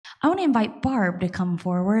I want to invite Barb to come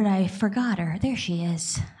forward. I forgot her. There she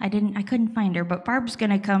is. I couldn't find her, but Barb's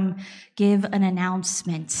going to come give an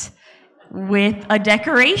announcement with a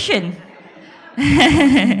decoration.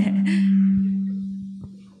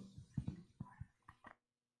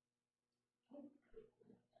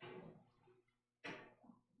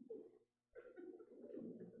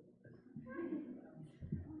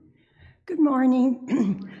 Good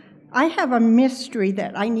morning. I have a mystery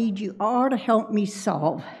that I need you all to help me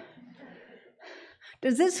solve.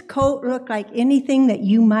 Does this coat look like anything that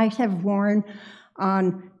you might have worn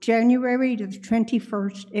on January the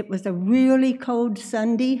 21st? It was a really cold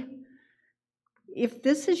Sunday. If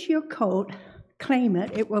this is your coat, claim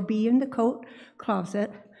it. It will be in the coat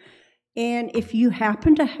closet. And if you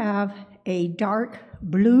happen to have a dark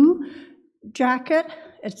blue jacket,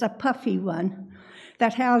 it's a puffy one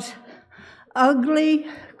that has ugly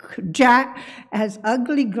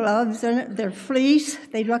gloves in it. They're fleece.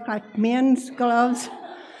 They look like men's gloves.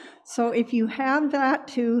 So if you have that,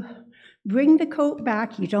 to bring the coat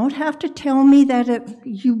back. You don't have to tell me that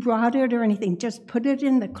you brought it or anything. Just put it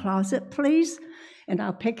in the closet, please, and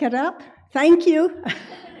I'll pick it up. Thank you.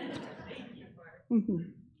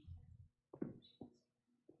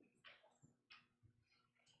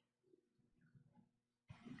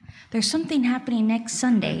 There's something happening next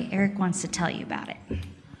Sunday. Eric wants to tell you about it.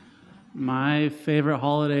 My favorite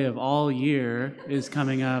holiday of all year is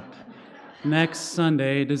coming up next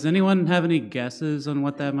Sunday. Does anyone have any guesses on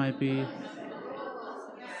what that might be?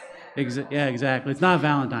 Yeah, exactly. It's not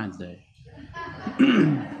Valentine's Day.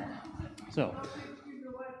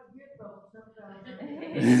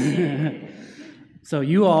 So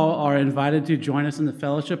you all are invited to join us in the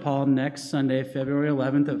Fellowship Hall next Sunday, February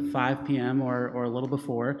 11th at 5 p.m. or a little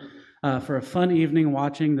before for a fun evening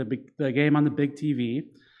watching the game on the big TV.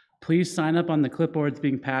 Please sign up on the clipboards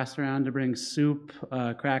being passed around to bring soup,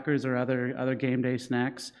 crackers, or other game day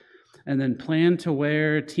snacks. And then plan to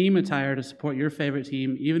wear team attire to support your favorite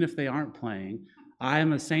team, even if they aren't playing. I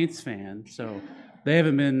am a Saints fan, so they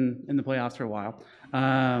haven't been in the playoffs for a while.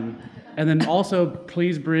 And then also,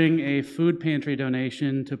 please bring a food pantry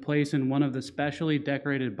donation to place in one of the specially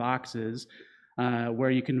decorated boxes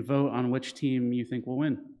where you can vote on which team you think will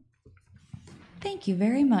win. Thank you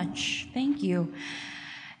very much. Thank you.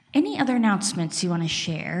 Any other announcements you want to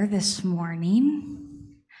share this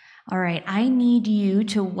morning? All right, I need you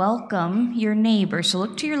to welcome your neighbor. So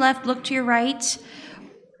look to your left, look to your right.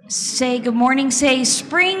 Say good morning. Say,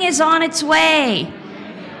 spring is on its way.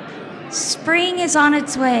 Spring is on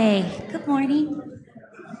its way. Good morning.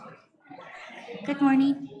 Good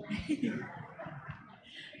morning.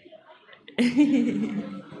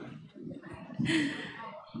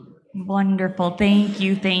 Wonderful. Thank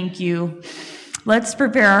you. Thank you. Let's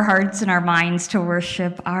prepare our hearts and our minds to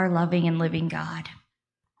worship our loving and living God.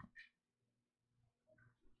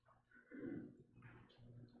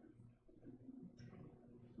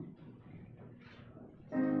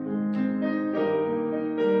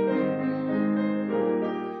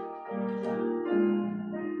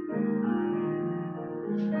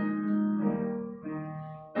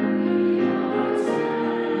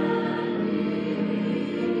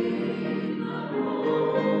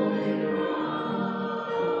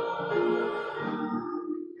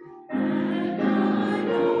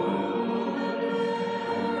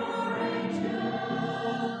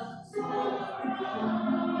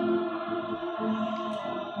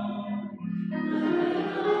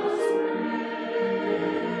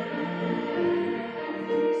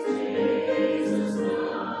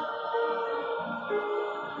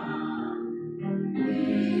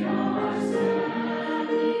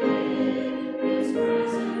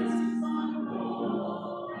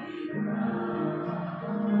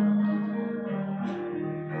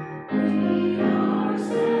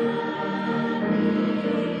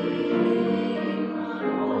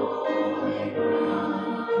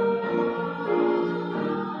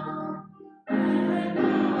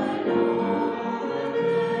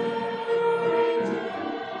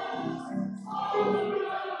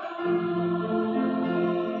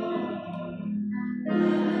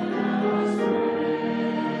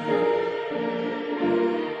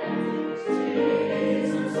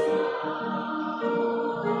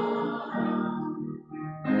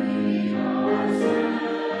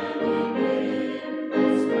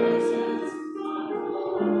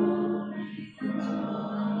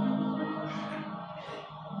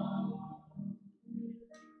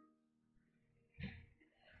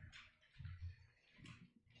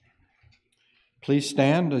 Please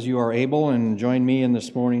stand as you are able and join me in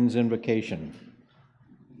this morning's invocation.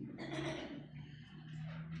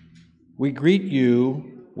 We greet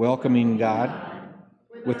you, welcoming God,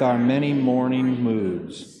 with our many morning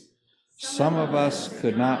moods. Some of us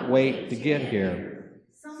could not wait to get here.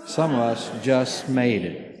 Some of us just made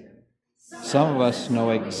it. Some of us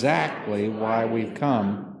know exactly why we've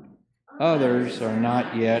come. Others are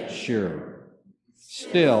not yet sure.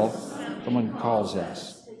 Still, someone calls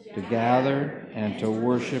us to gather and to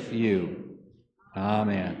worship you.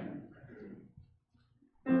 Amen.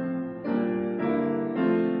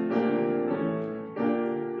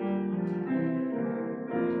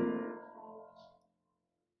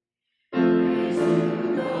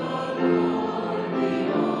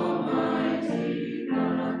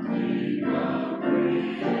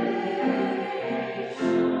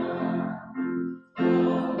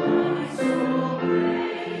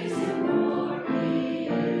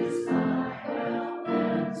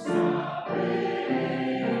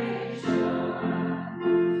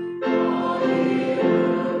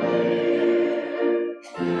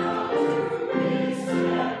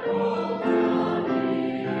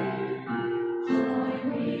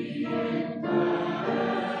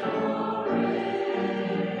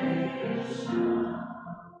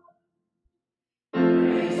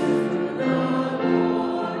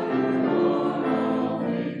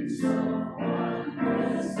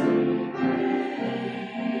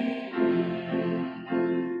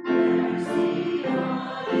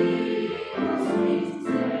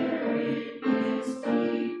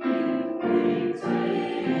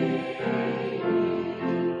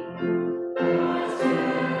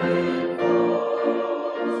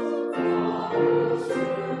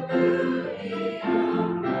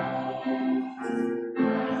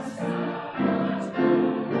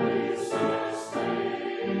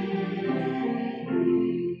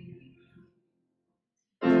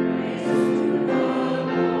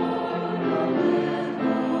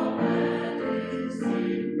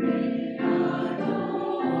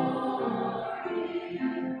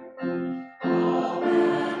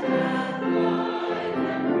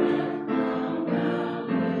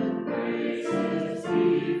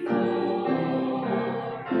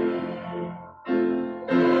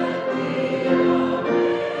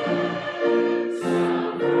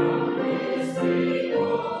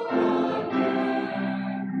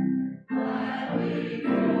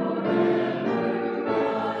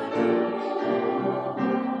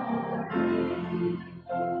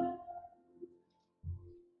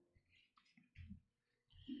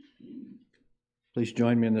 Please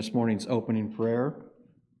join me in this morning's opening prayer.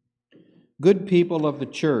 Good people of the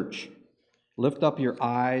church, lift up your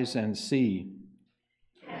eyes and see.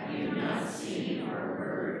 Have you not seen or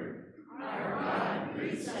heard? Our God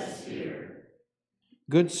greets us here.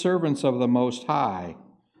 Good servants of the Most High,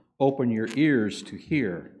 open your ears to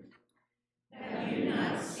hear. Have you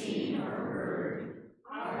not seen or heard?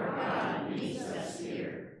 Our God meets us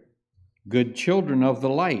here. Good children of the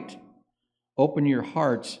light, open your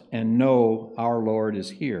hearts and know our Lord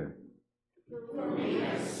is here. For we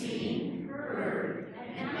have seen, heard,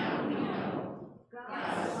 and now we know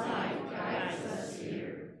God's light guides us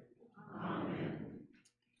here. Amen.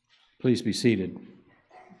 Please be seated.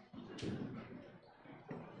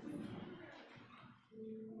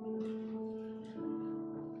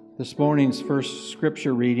 This morning's first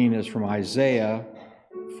scripture reading is from Isaiah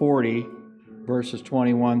 40, verses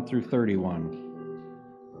 21 through 31.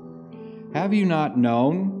 Have you not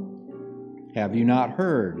known? Have you not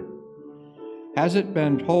heard? Has it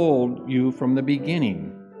been told you from the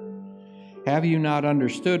beginning? Have you not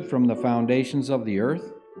understood from the foundations of the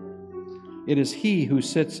earth? It is He who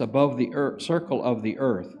sits above the circle of the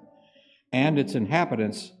earth, and its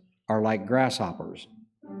inhabitants are like grasshoppers,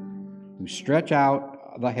 who stretch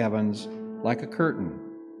out the heavens like a curtain,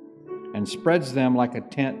 and spreads them like a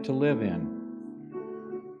tent to live in,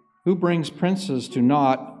 who brings princes to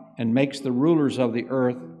naught and makes the rulers of the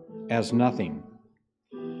earth as nothing.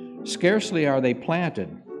 Scarcely are they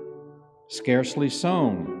planted, scarcely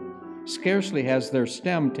sown, scarcely has their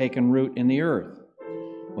stem taken root in the earth,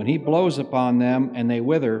 when He blows upon them and they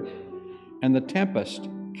wither, and the tempest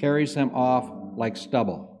carries them off like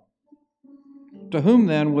stubble. To whom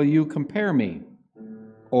then will you compare me?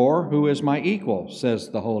 Or who is my equal,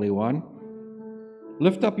 says the Holy One?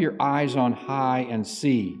 Lift up your eyes on high and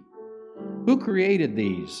see. Who created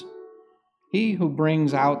these? He who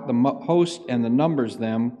brings out the host and the numbers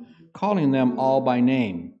them, calling them all by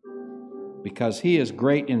name, because He is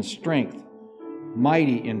great in strength,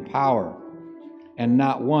 mighty in power, and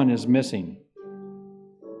not one is missing.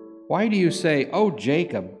 Why do you say, O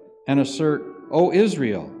Jacob, and assert, O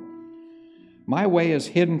Israel? My way is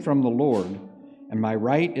hidden from the Lord, and my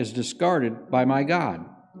right is discarded by my God.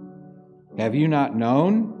 Have you not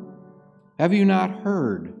known? Have you not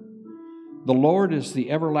heard? The Lord is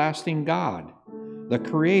the everlasting God, the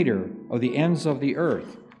creator of the ends of the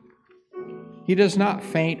earth. He does not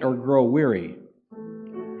faint or grow weary.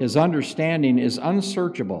 His understanding is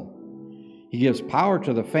unsearchable. He gives power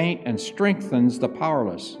to the faint and strengthens the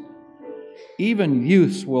powerless. Even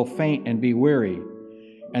youths will faint and be weary,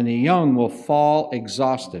 and the young will fall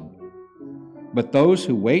exhausted. But those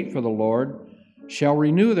who wait for the Lord shall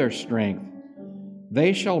renew their strength.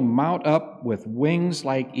 They shall mount up with wings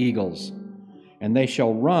like eagles, and they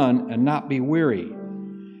shall run and not be weary.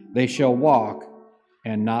 They shall walk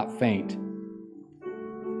and not faint.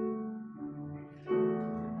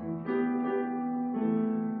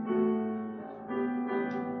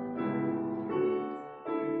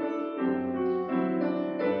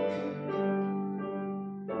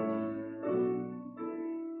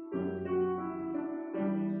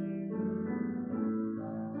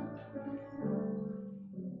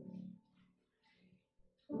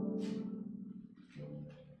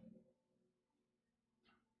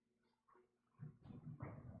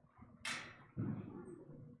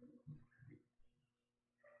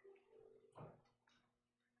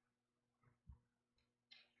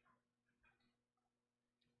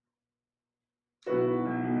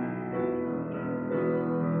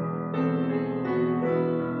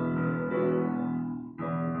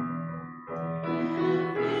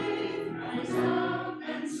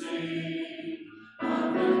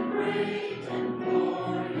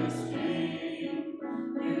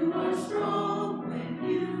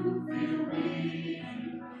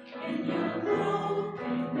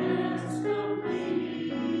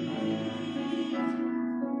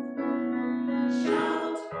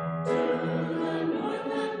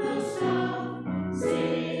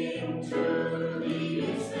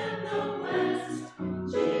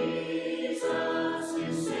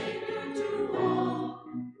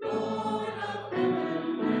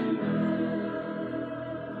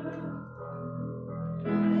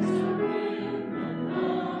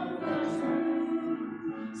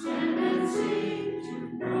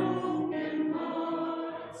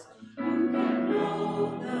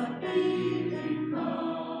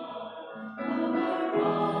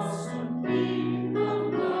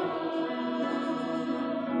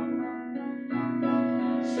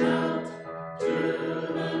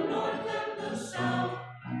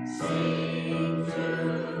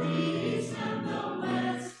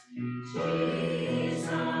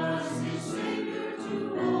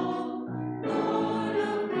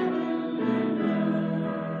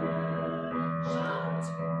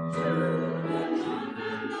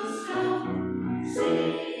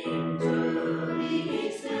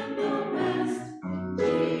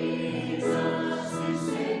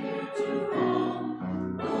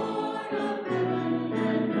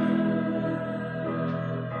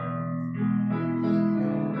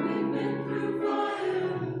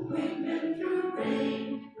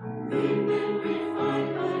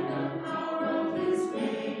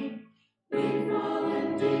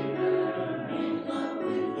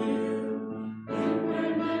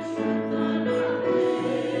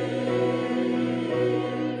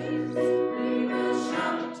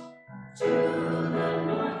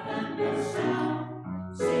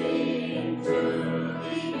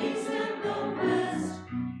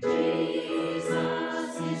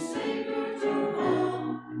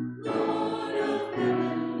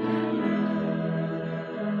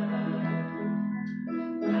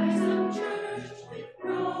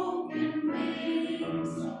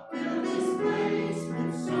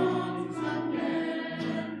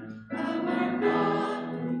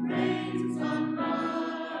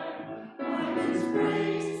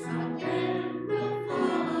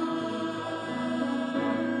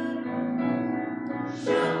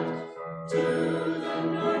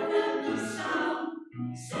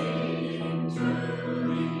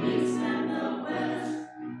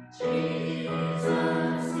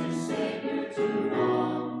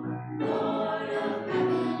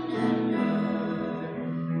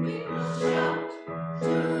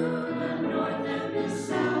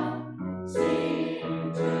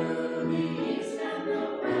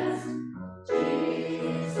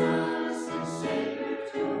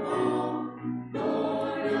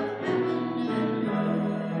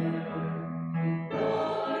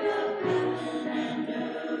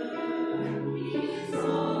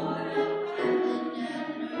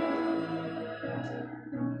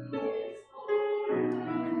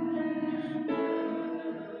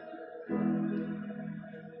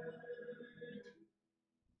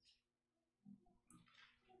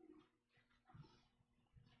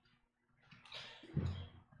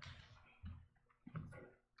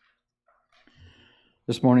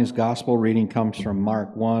 This morning's gospel reading comes from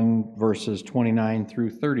Mark 1, verses 29 through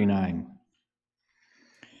 39.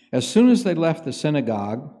 As soon as they left the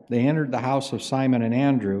synagogue, they entered the house of Simon and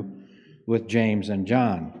Andrew with James and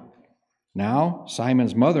John. Now,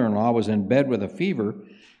 Simon's mother-in-law was in bed with a fever,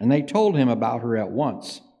 and they told him about her at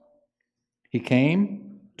once. He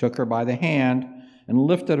came, took her by the hand, and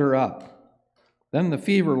lifted her up. Then the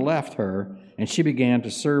fever left her, and she began to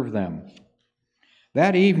serve them.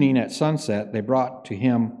 That evening at sunset, they brought to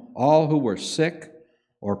him all who were sick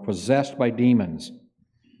or possessed by demons,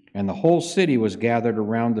 and the whole city was gathered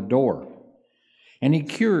around the door. And he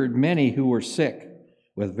cured many who were sick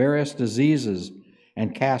with various diseases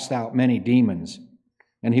and cast out many demons.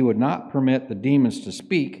 And he would not permit the demons to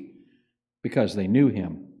speak because they knew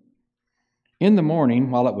him. In the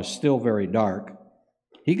morning, while it was still very dark,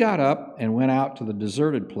 he got up and went out to the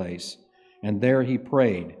deserted place, and there he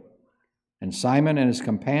prayed. And Simon and his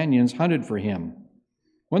companions hunted for him.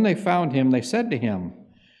 When they found him, they said to him,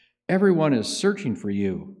 "Everyone is searching for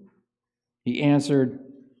you." He answered,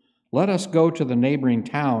 "Let us go to the neighboring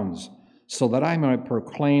towns, so that I might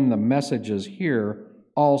proclaim the messages there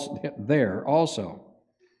also.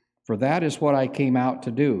 For that is what I came out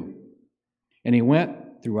to do." And he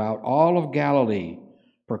went throughout all of Galilee,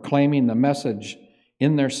 proclaiming the message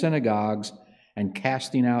in their synagogues and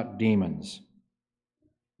casting out demons.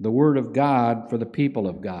 The word of God for the people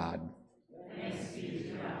of God. Thanks be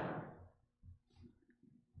to God.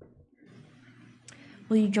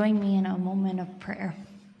 Will you join me in a moment of prayer?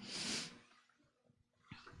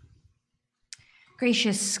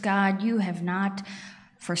 Gracious God, you have not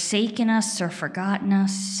forsaken us or forgotten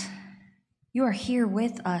us. You are here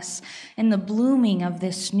with us in the blooming of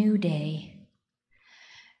this new day.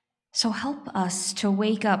 So help us to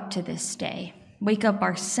wake up to this day. Wake up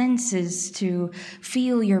our senses to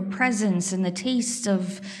feel your presence and the taste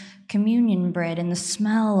of communion bread and the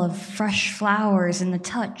smell of fresh flowers and the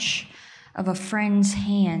touch of a friend's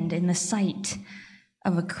hand in the sight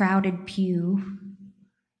of a crowded pew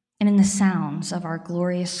and in the sounds of our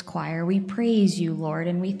glorious choir. We praise you, Lord,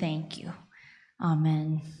 and we thank you.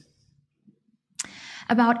 Amen.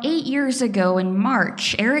 About 8 years ago in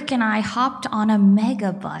March, Eric and I hopped on a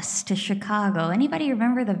megabus to Chicago. Anybody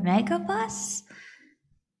remember the megabus?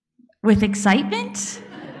 With excitement?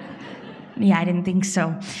 Yeah, I didn't think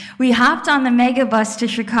so. We hopped on the megabus to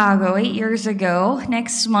Chicago 8 years ago,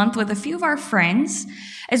 next month, with a few of our friends,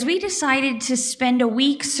 as we decided to spend a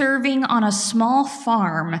week serving on a small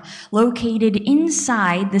farm located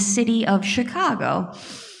inside the city of Chicago.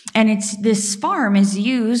 And this farm is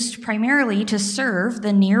used primarily to serve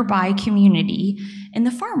the nearby community in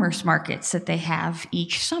the farmers markets that they have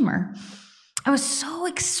each summer. I was so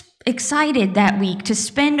excited that week to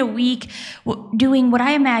spend a week doing what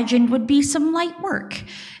I imagined would be some light work.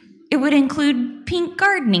 It would include pink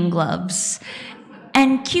gardening gloves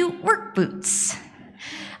and cute work boots.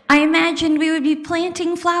 I imagined we would be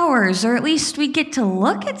planting flowers, or at least we'd get to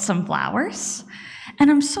look at some flowers. And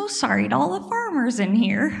I'm so sorry to all the farmers in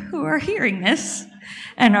here who are hearing this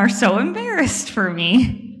and are so embarrassed for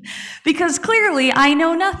me, because clearly I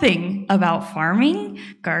know nothing about farming,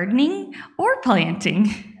 gardening, or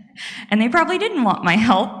planting. And they probably didn't want my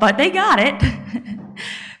help, but they got it.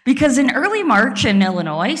 Because in early March in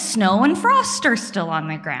Illinois, snow and frost are still on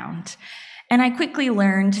the ground. And I quickly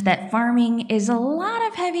learned that farming is a lot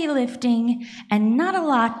of heavy lifting and not a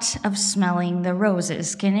lot of smelling the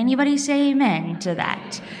roses. Can anybody say amen to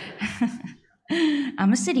that?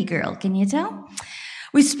 I'm a city girl, can you tell?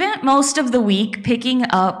 We spent most of the week picking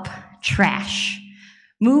up trash,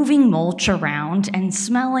 moving mulch around, and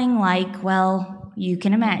smelling like, well, you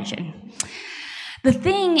can imagine. The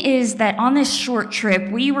thing is that on this short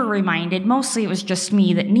trip, we were reminded, mostly it was just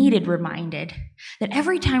me that needed reminded, that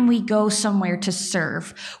every time we go somewhere to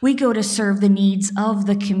serve, we go to serve the needs of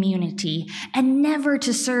the community and never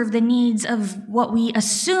to serve the needs of what we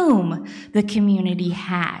assume the community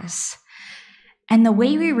has. And the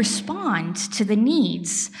way we respond to the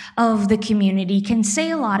needs of the community can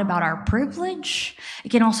say a lot about our privilege. It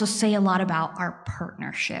can also say a lot about our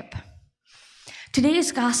partnership.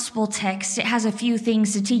 Today's gospel text, it has a few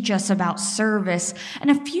things to teach us about service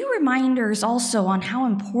and a few reminders also on how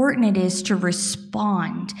important it is to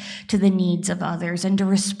respond to the needs of others and to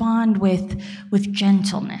respond with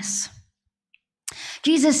gentleness.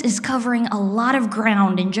 Jesus is covering a lot of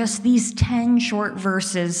ground in just these 10 short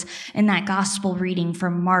verses in that gospel reading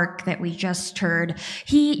from Mark that we just heard.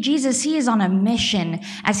 Jesus is on a mission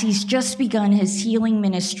as he's just begun his healing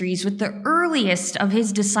ministries with the earliest of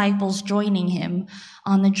his disciples joining him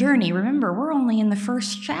on the journey. Remember, we're only in the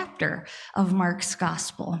first chapter of Mark's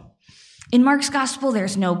gospel. In Mark's gospel,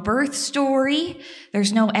 there's no birth story.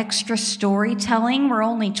 There's no extra storytelling. We're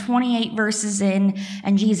only 28 verses in,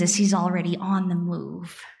 and Jesus, he's already on the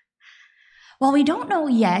move. While we don't know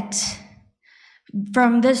yet,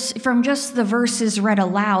 from just the verses read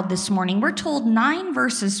aloud this morning, we're told 9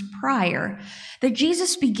 verses prior that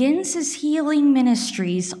Jesus begins his healing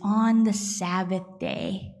ministries on the Sabbath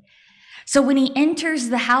day. So when he enters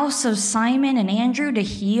the house of Simon and Andrew to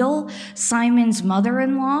heal Simon's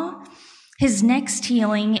mother-in-law, his next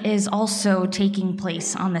healing is also taking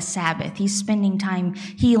place on the Sabbath. He's spending time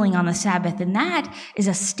healing on the Sabbath, and that is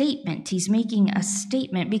a statement. He's making a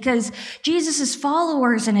statement because Jesus'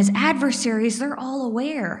 followers and his adversaries, they're all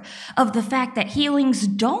aware of the fact that healings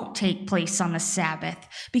don't take place on the Sabbath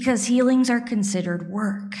because healings are considered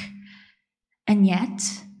work. And yet,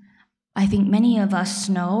 I think many of us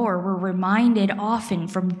know, or we're reminded often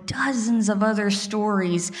from dozens of other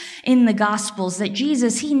stories in the Gospels, that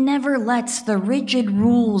Jesus, he never lets the rigid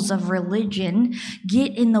rules of religion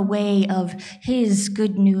get in the way of his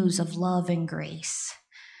good news of love and grace.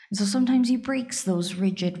 And so sometimes he breaks those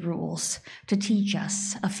rigid rules to teach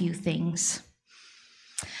us a few things.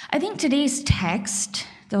 I think today's text,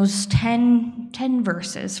 those 10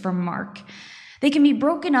 verses from Mark, they can be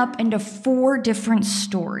broken up into 4 different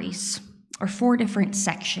stories, or 4 different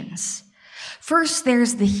sections. First,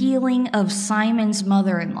 there's the healing of Simon's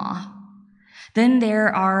mother-in-law. Then there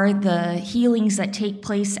are the healings that take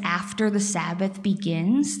place after the Sabbath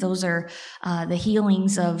begins. Those are the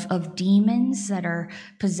healings of demons that are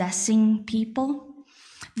possessing people.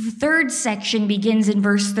 The third section begins in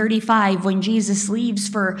verse 35 when Jesus leaves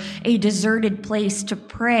for a deserted place to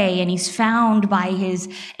pray and he's found by his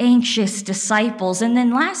anxious disciples. And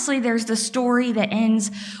then lastly, there's the story that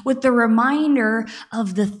ends with the reminder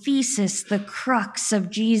of the thesis, the crux of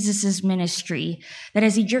Jesus' ministry, that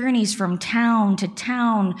as he journeys from town to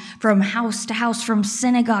town, from house to house, from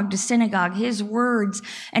synagogue to synagogue, his words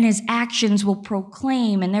and his actions will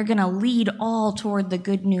proclaim, and they're going to lead all toward the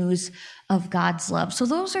good news of God's love. So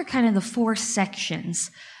those are kind of the 4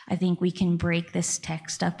 sections I think we can break this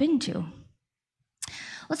text up into.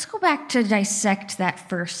 Let's go back to dissect that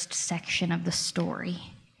first section of the story.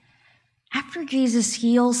 After Jesus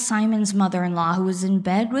heals Simon's mother-in-law, who is in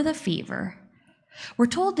bed with a fever, we're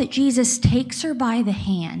told that Jesus takes her by the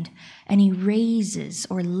hand and he raises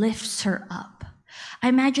or lifts her up. I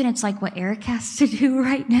imagine it's like what Eric has to do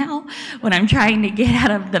right now when I'm trying to get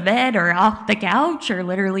out of the bed or off the couch or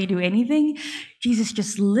literally do anything. Jesus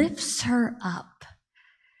just lifts her up.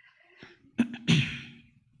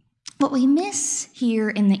 What we miss here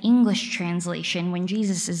in the English translation when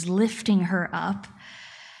Jesus is lifting her up,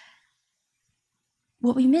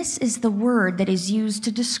 what we miss is the word that is used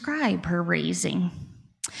to describe her raising.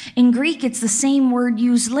 In Greek, it's the same word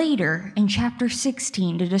used later in chapter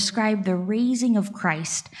 16 to describe the raising of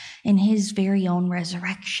Christ in his very own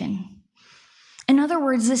resurrection. In other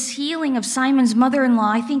words, this healing of Simon's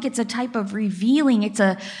mother-in-law, I think it's a type of revealing. It's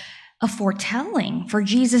a foretelling for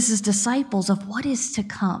Jesus' disciples of what is to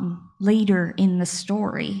come later in the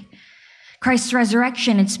story. Christ's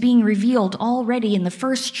resurrection, it's being revealed already in the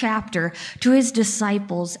first chapter to his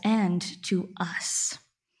disciples and to us.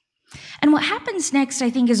 And what happens next, I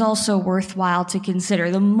think, is also worthwhile to consider.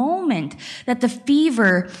 The moment that the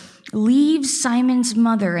fever leaves Simon's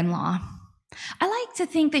mother-in-law, I like to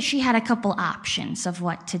think that she had a couple options of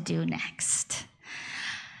what to do next.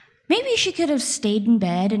 Maybe she could have stayed in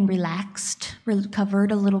bed and relaxed,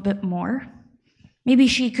 recovered a little bit more. Maybe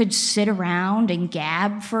she could sit around and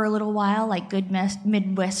gab for a little while like good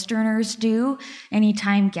Midwesterners do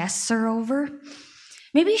anytime guests are over.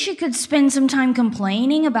 Maybe she could spend some time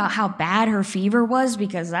complaining about how bad her fever was,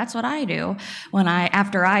 because that's what I do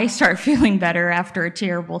after I start feeling better after a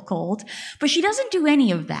terrible cold. But she doesn't do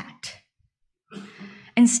any of that.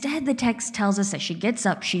 Instead, the text tells us that she gets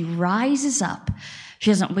up, she rises up,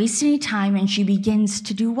 she doesn't waste any time, and she begins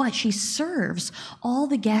to do what? She serves all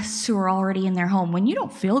the guests who are already in their home. When you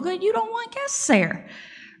don't feel good, you don't want guests there,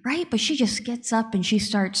 right? But she just gets up and she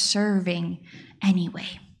starts serving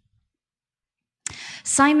anyway.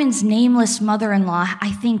 Simon's nameless mother-in-law,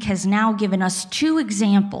 I think, has now given us 2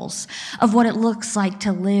 examples of what it looks like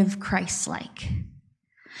to live Christ-like.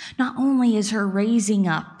 Not only is her raising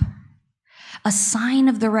up a sign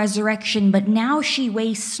of the resurrection, but now she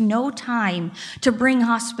wastes no time to bring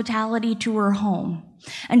hospitality to her home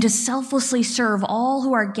and to selflessly serve all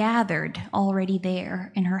who are gathered already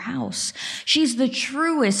there in her house. She's the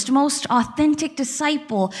truest, most authentic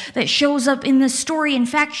disciple that shows up in this story. In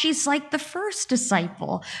fact, she's like the first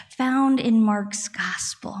disciple found in Mark's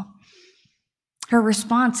gospel. Her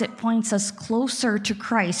response, it points us closer to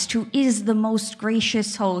Christ, who is the most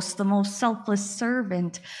gracious host, the most selfless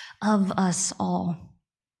servant of us all.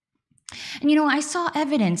 And I saw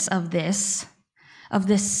evidence of this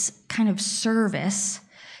kind of service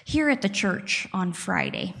here at the church on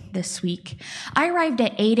Friday this week. I arrived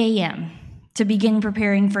at 8 a.m. to begin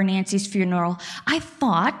preparing for Nancy's funeral. I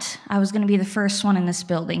thought I was going to be the first one in this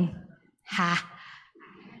building. Ha.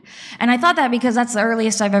 And I thought that because that's the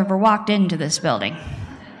earliest I've ever walked into this building.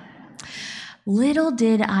 Little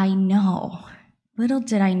did I know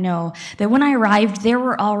that when I arrived, there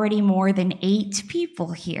were already more than 8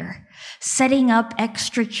 people here, setting up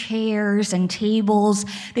extra chairs and tables.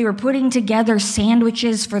 They were putting together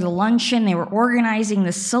sandwiches for the luncheon. They were organizing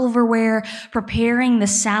the silverware, preparing the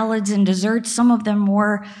salads and desserts. Some of them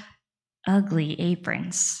wore ugly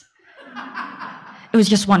aprons. It was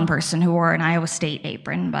just one person who wore an Iowa State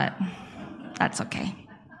apron, but that's okay.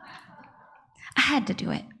 I had to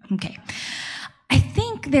do it. Okay. I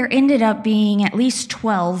think there ended up being at least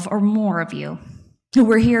 12 or more of you who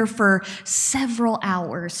were here for several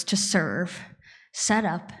hours to serve, set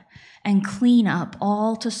up, and clean up,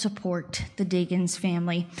 all to support the Diggins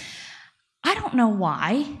family. I don't know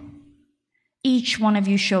why each one of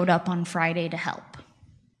you showed up on Friday to help.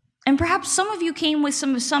 And perhaps some of you came with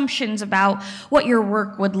some assumptions about what your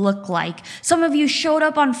work would look like. Some of you showed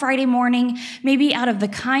up on Friday morning, maybe out of the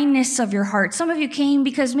kindness of your heart. Some of you came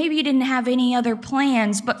because maybe you didn't have any other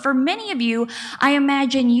plans. But for many of you, I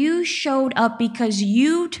imagine you showed up because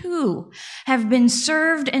you too have been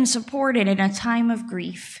served and supported in a time of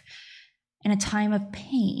grief, in a time of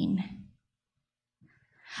pain.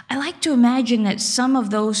 I like to imagine that some of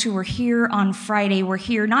those who were here on Friday were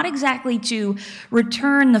here not exactly to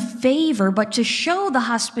return the favor, but to show the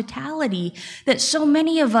hospitality that so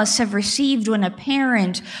many of us have received when a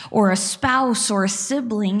parent or a spouse or a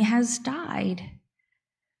sibling has died.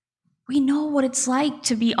 We know what it's like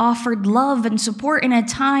to be offered love and support in a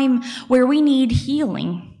time where we need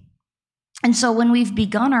healing. And so when we've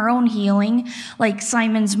begun our own healing, like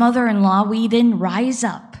Simon's mother-in-law, we then rise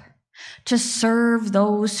up to serve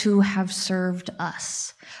those who have served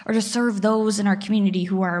us, or to serve those in our community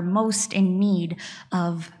who are most in need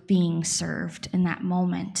of being served in that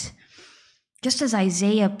moment. Just as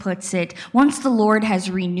Isaiah puts it, once the Lord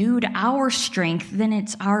has renewed our strength, then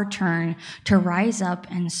it's our turn to rise up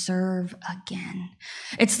and serve again.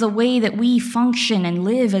 It's the way that we function and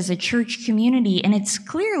live as a church community, and it's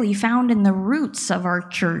clearly found in the roots of our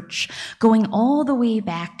church, going all the way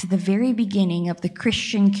back to the very beginning of the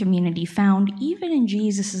Christian community, found even in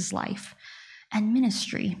Jesus' life and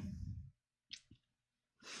ministry.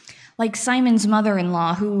 Like Simon's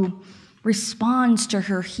mother-in-law, who responds to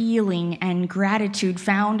her healing and gratitude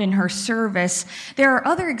found in her service, there are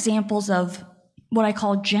other examples of what I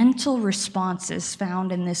call gentle responses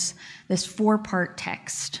found in this 4-part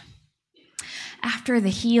text. After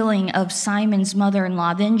the healing of Simon's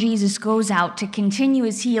mother-in-law, then Jesus goes out to continue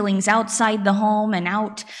his healings outside the home and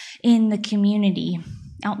out in the community,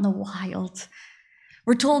 out in the wild.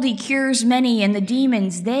 We're told he cures many, and the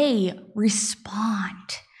demons, they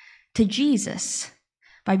respond to Jesus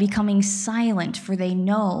by becoming silent, for they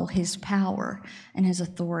know his power and his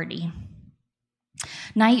authority.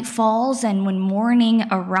 Night falls, and when morning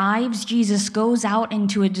arrives, Jesus goes out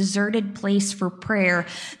into a deserted place for prayer.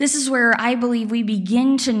 This is where I believe we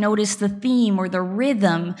begin to notice the theme or the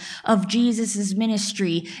rhythm of Jesus'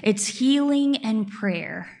 ministry. It's healing and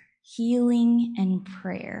prayer. Healing and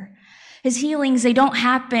prayer. His healings, they don't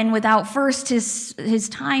happen without first his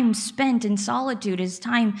time spent in solitude, his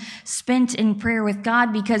time spent in prayer with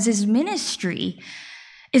God, because his ministry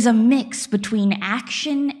is a mix between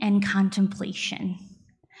action and contemplation.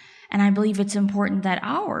 And I believe it's important that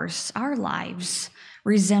our lives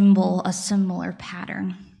resemble a similar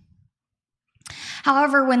pattern.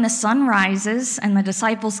 However, when the sun rises and the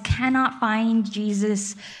disciples cannot find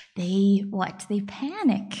Jesus, they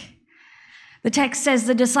panic. The text says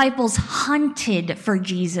the disciples hunted for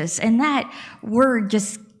Jesus, and that word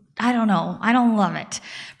just, I don't know, I don't love it.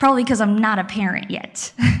 Probably because I'm not a parent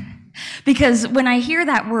yet. Because when I hear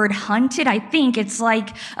that word hunted, I think it's like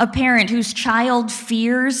a parent whose child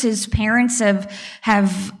fears his parents a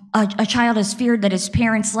child has feared that his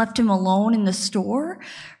parents left him alone in the store,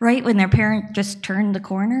 right? When their parent just turned the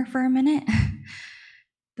corner for a minute.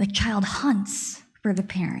 The child hunts for the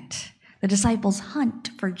parent. The disciples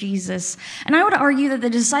hunt for Jesus. And I would argue that the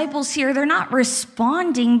disciples here, they're not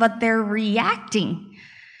responding, but they're reacting.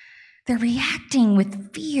 They're reacting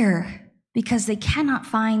with fear because they cannot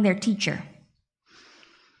find their teacher.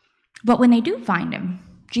 But when they do find him,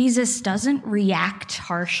 Jesus doesn't react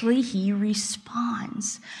harshly, he responds.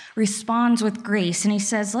 responds with grace, and he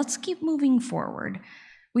says, let's keep moving forward.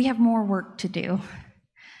 We have more work to do.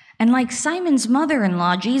 And like Simon's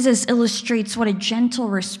mother-in-law, Jesus illustrates what a gentle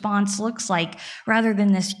response looks like rather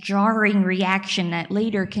than this jarring reaction that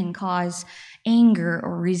later can cause anger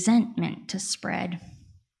or resentment to spread.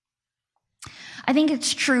 I think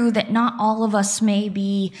it's true that not all of us may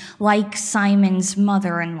be like Simon's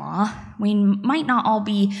mother-in-law. We might not all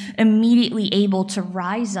be immediately able to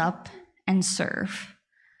rise up and serve.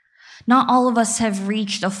 Not all of us have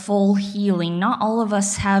reached a full healing. Not all of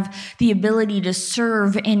us have the ability to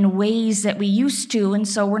serve in ways that we used to, and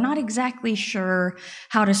so we're not exactly sure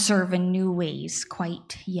how to serve in new ways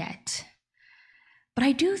quite yet. But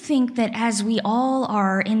I do think that as we all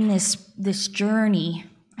are in this journey,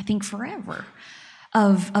 I think forever,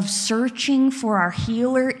 of searching for our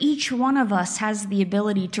healer, each one of us has the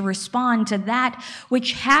ability to respond to that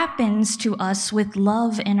which happens to us with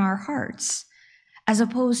love in our hearts, as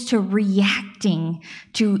opposed to reacting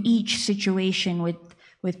to each situation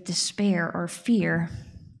with despair or fear.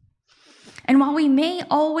 And while we may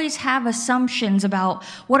always have assumptions about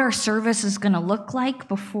what our service is going to look like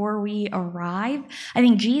before we arrive, I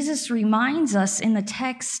think Jesus reminds us in the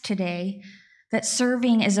text today that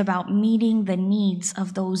serving is about meeting the needs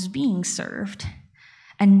of those being served,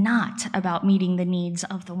 and not about meeting the needs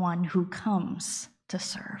of the one who comes to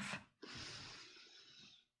serve.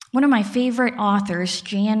 One of my favorite authors,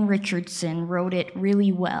 Jan Richardson, wrote it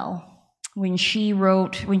really well when she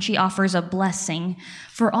offers a blessing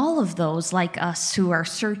for all of those like us who are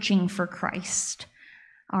searching for Christ,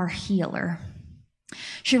 our healer.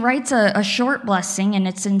 She writes a short blessing, and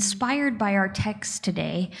it's inspired by our text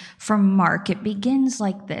today from Mark. It begins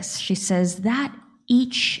like this. She says, "That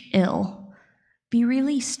each ill be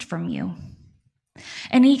released from you,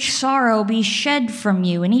 and each sorrow be shed from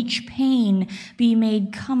you, and each pain be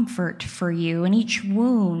made comfort for you, and each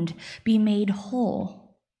wound be made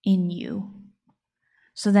whole in you,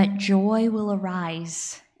 so that joy will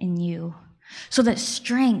arise in you, so that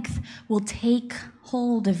strength will take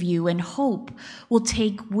hold of you, and hope will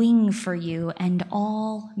take wing for you, and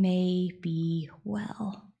all may be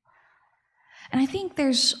well." And I think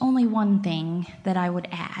there's only one thing that I would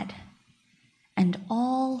add: and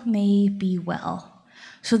all may be well,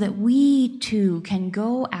 so that we too can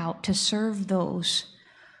go out to serve those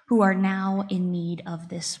who are now in need of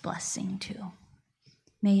this blessing too.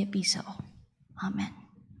 May it be so. Amen.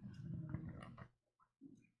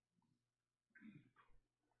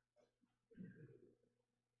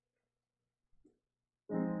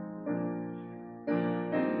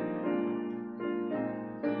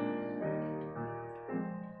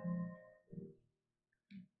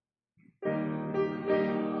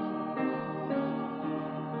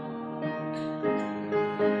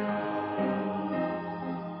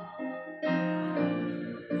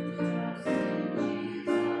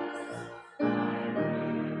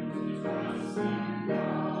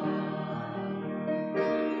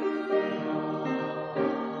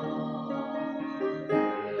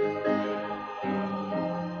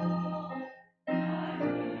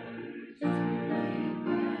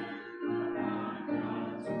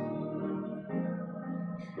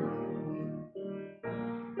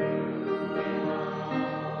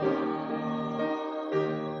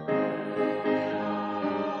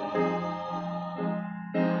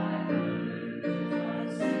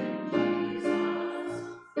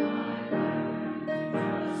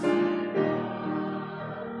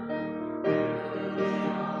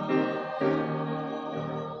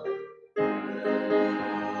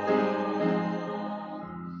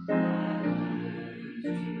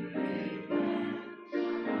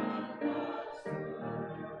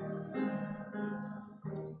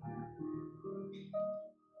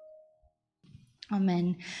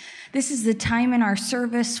 Amen. This is the time in our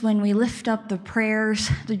service when we lift up the prayers,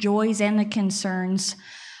 the joys, and the concerns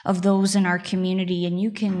of those in our community. And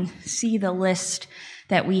you can see the list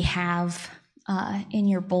that we have in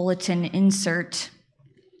your bulletin insert.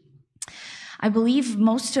 I believe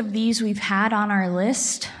most of these we've had on our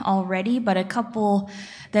list already, but a couple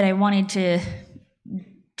that I wanted to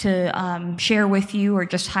share with you or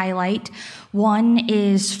just highlight. One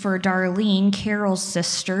is for Darlene, Carol's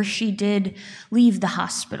sister. She did leave the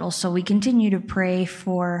hospital, so we continue to pray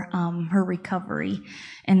for her recovery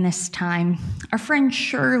in this time. Our friend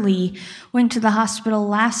Shirley went to the hospital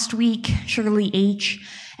last week, Shirley H.,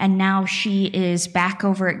 and now she is back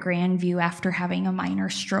over at Grandview after having a minor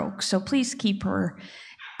stroke. So please keep her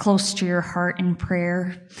close to your heart in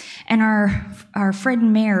prayer. And our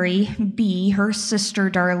friend Mary B., her sister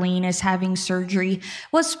Darlene, is having surgery.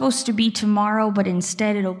 Was supposed to be tomorrow, but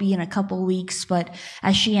instead it'll be in a couple weeks. But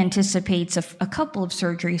as she anticipates a couple of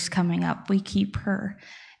surgeries coming up, we keep her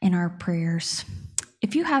in our prayers.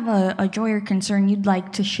 If you have a joy or concern you'd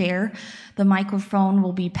like to share, the microphone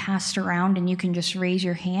will be passed around and you can just raise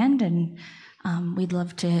your hand, and we'd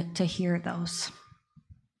love to hear those.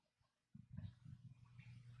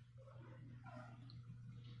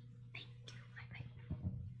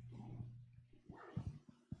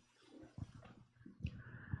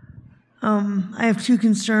 I have two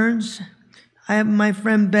concerns. I have my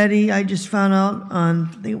friend Betty. I just found out on,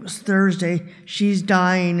 I think it was Thursday, she's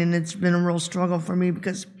dying, and it's been a real struggle for me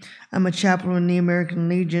because I'm a chaplain in the American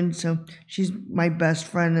Legion, so she's my best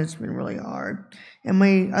friend. It's been really hard. And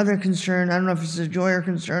my other concern, I don't know if it's a joy or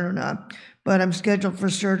concern or not, but I'm scheduled for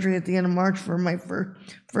surgery at the end of March for my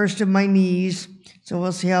first of my knees, so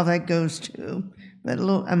we'll see how that goes too. But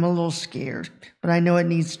I'm a little scared, but I know it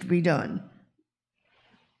needs to be done.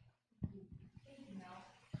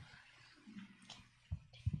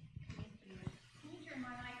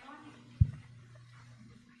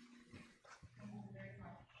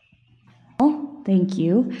 Thank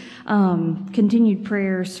you. Continued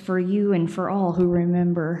prayers for you and for all who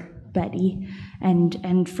remember Betty,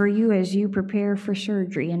 and for you as you prepare for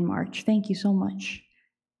surgery in March. Thank you so much.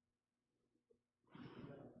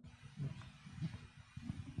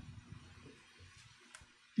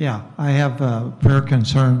 Yeah, I have a prayer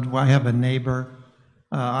concern. I have a neighbor,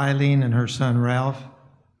 Eileen, and her son Ralph,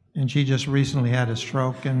 and she just recently had a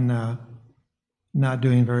stroke and not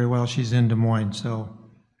doing very well. She's in Des Moines, so,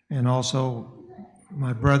 and also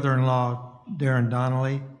my brother-in-law, Darren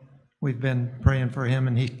Donnelly, we've been praying for him,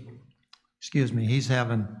 and he's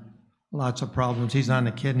having lots of problems. He's on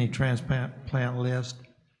the kidney transplant list,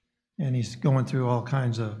 and he's going through all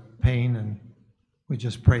kinds of pain, and we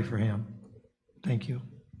just pray for him. Thank you.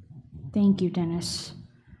 Thank you, Dennis.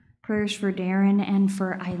 Prayers for Darren and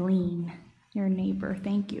for Eileen, your neighbor.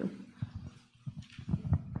 Thank you.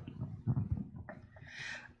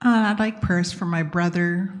 I'd like prayers for my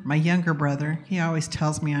brother, my younger brother. He always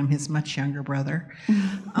tells me I'm his much younger brother.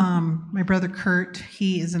 My brother Kurt,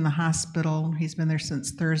 he is in the hospital. He's been there since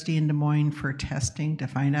Thursday in Des Moines for testing to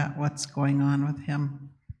find out what's going on with him.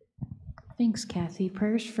 Thanks, Kathy.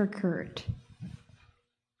 Prayers for Kurt.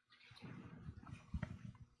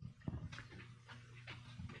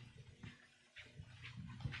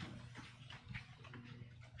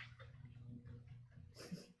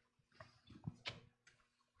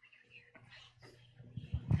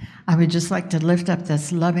 I would just like to lift up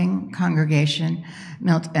this loving congregation.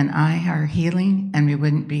 Milt and I are healing, and we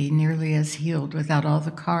wouldn't be nearly as healed without all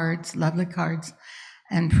the cards, lovely cards,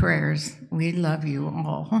 and prayers. We love you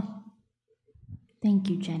all. Thank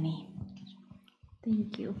you, Jenny.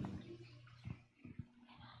 Thank you.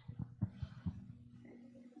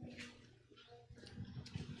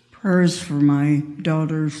 Prayers for my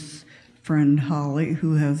daughter's friend Holly,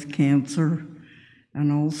 who has cancer, and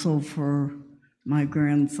also for my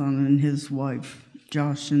grandson and his wife,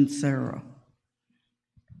 Josh and Sarah.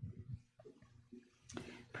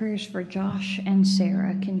 Prayers for Josh and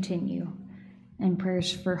Sarah continue, and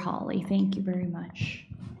prayers for Holly. Thank you very much.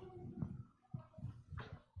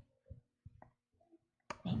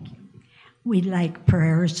 Thank you. We'd like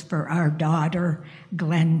prayers for our daughter,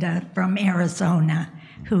 Glenda, from Arizona,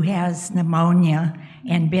 who has pneumonia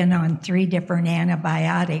and been on 3 different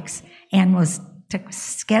antibiotics and was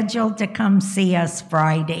scheduled to come see us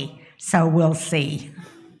Friday, so we'll see.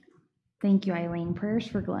 Thank you, Eileen. Prayers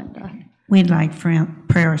for Glenda. We'd like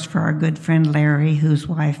prayers for our good friend Larry, whose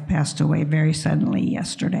wife passed away very suddenly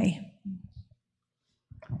yesterday.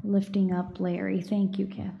 Lifting up Larry. Thank you,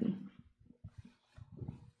 Kathy.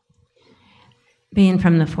 Being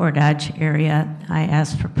from the Fort Dodge area, I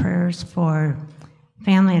asked for prayers for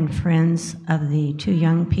family and friends of the 2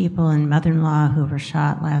 young people and mother-in-law who were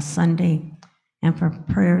shot last Sunday, and for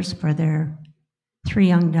prayers for their 3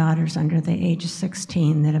 young daughters under the age of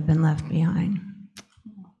 16 that have been left behind.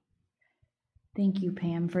 Thank you,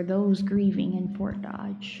 Pam, for those grieving in Fort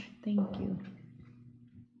Dodge. Thank you.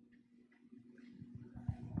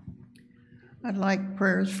 I'd like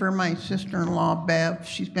prayers for my sister-in-law, Bev.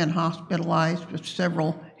 She's been hospitalized with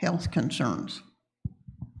several health concerns.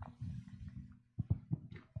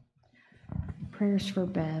 Prayers for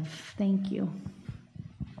Bev. Thank you.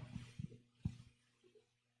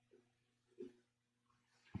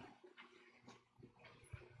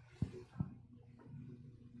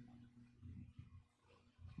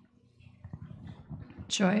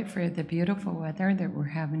 Joy for the beautiful weather that we're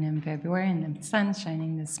having in February and the sun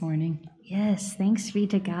shining this morning. Yes, thanks be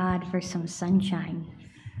to God for some sunshine.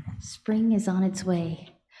 Spring is on its way.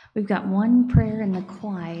 We've got one prayer in the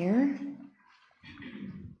choir.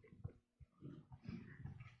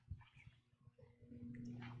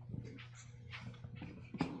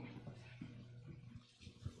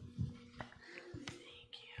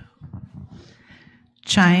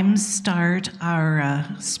 Chimes start our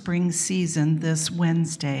spring season this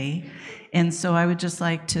Wednesday, and so I would just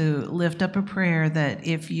like to lift up a prayer that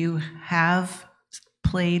if you have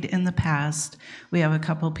played in the past, we have a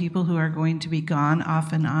couple people who are going to be gone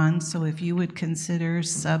off and on, so if you would consider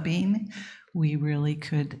subbing, we really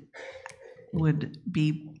would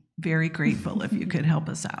be very grateful if you could help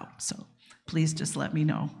us out. So please just let me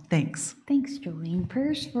know. Thanks. Thanks, Jolene.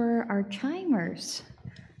 Prayers for our chimers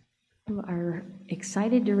who are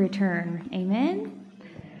excited to return. Amen?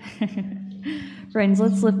 Friends,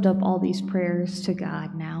 let's lift up all these prayers to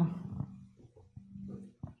God now.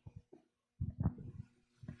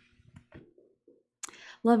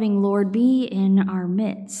 Loving Lord, be in our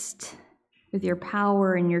midst with your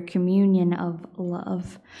power and your communion of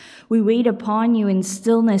love. We wait upon you in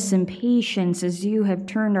stillness and patience as you have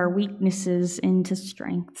turned our weaknesses into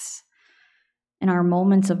strengths. In our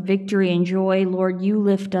moments of victory and joy, Lord, you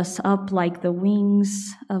lift us up like the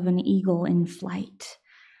wings of an eagle in flight.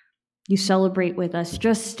 You celebrate with us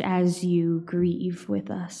just as you grieve with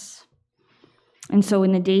us. And so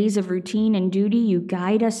in the days of routine and duty, you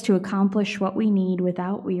guide us to accomplish what we need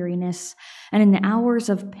without weariness. And in the hours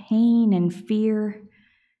of pain and fear,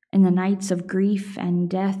 in the nights of grief and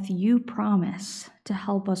death, you promise to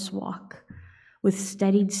help us walk with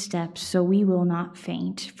steadied steps so we will not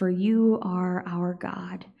faint. For you are our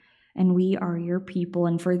God, and we are your people.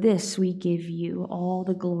 And for this we give you all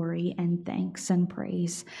the glory and thanks and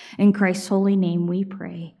praise. In Christ's holy name we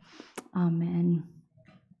pray. Amen.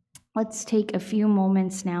 Let's take a few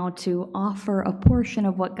moments now to offer a portion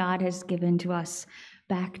of what God has given to us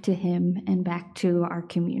back to him and back to our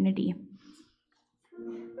community.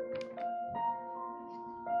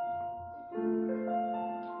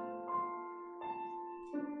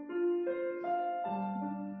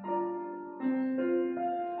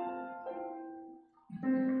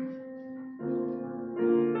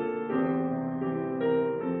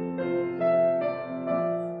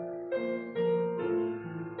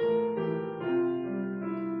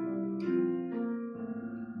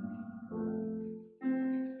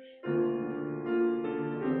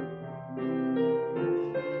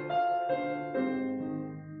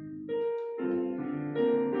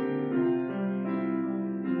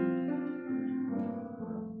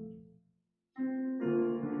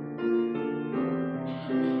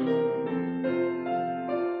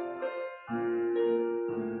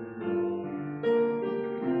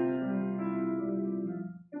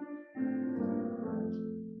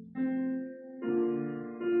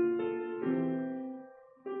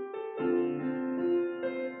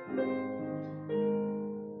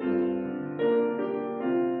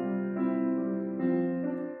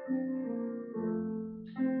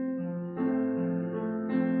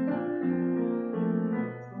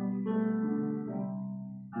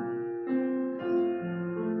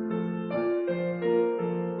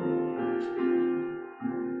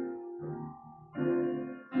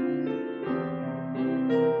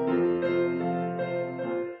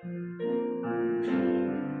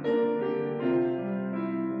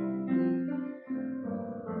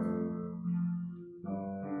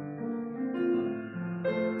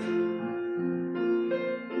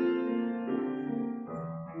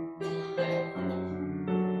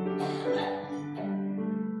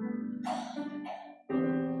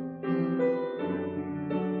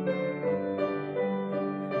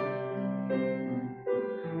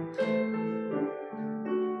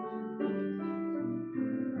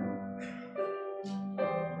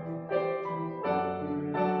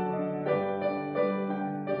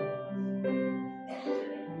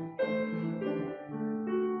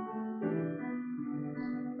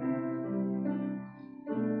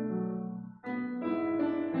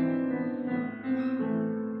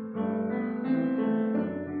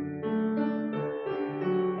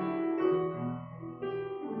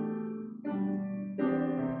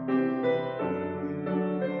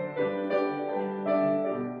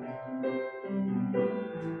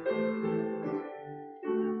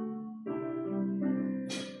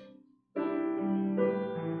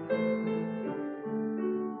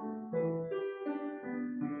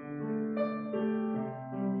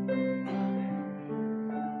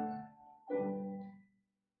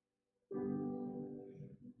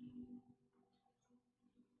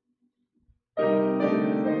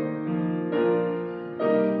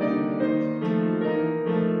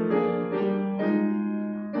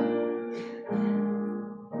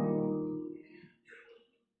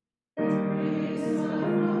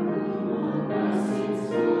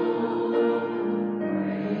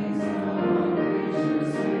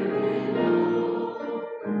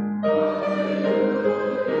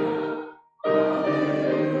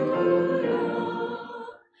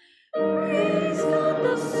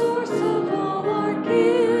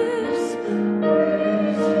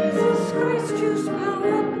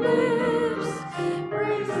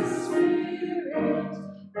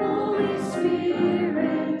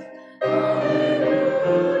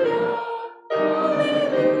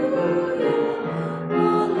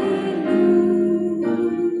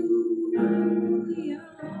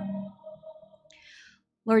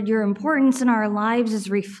 Lord, your importance in our lives is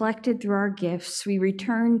reflected through our gifts. We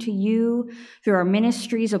return to you through our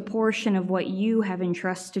ministries, a portion of what you have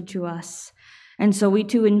entrusted to us. And so we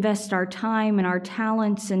too invest our time and our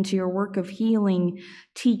talents into your work of healing,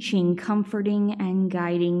 teaching, comforting, and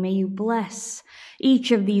guiding. May you bless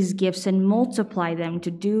each of these gifts and multiply them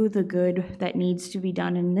to do the good that needs to be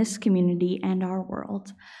done in this community and our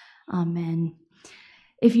world. Amen.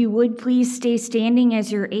 If you would please stay standing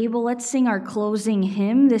as you're able, let's sing our closing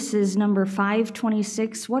hymn. This is number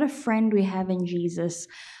 526, What a Friend We Have in Jesus.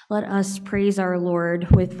 Let us praise our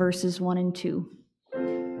Lord with verses 1 and 2.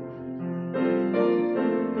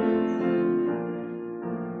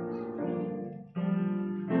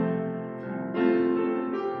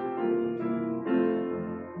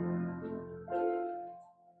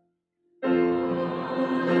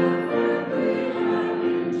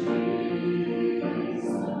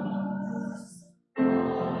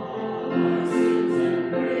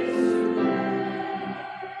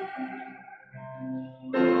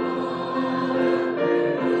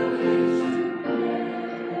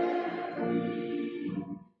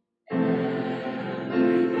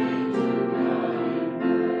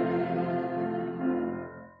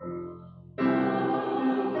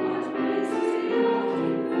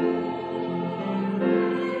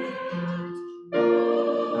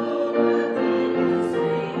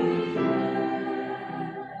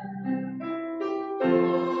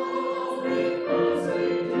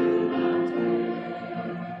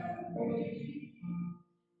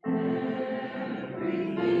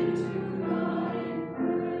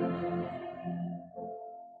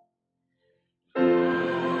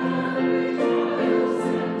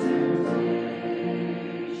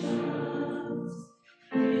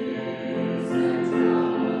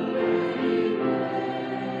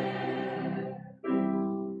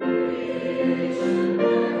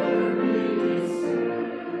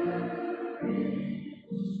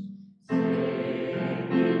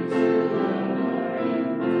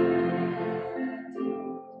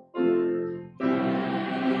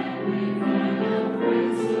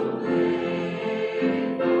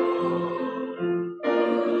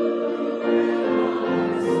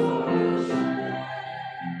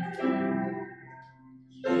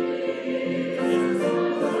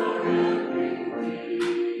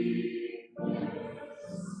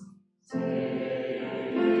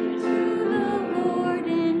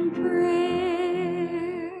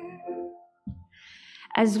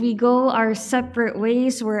 As we go our separate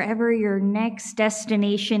ways, wherever your next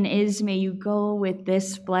destination is, may you go with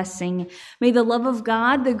this blessing. May the love of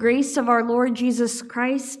God, the grace of our Lord Jesus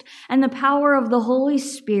Christ, and the power of the Holy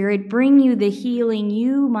Spirit bring you the healing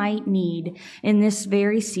you might need in this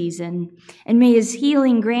very season. And may his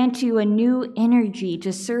healing grant you a new energy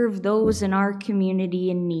to serve those in our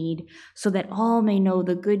community in need, so that all may know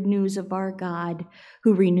the good news of our God,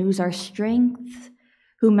 who renews our strength,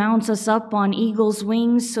 who mounts us up on eagle's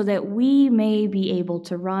wings so that we may be able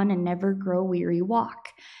to run and never grow weary, walk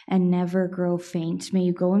and never grow faint. May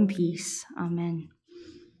you go in peace. Amen.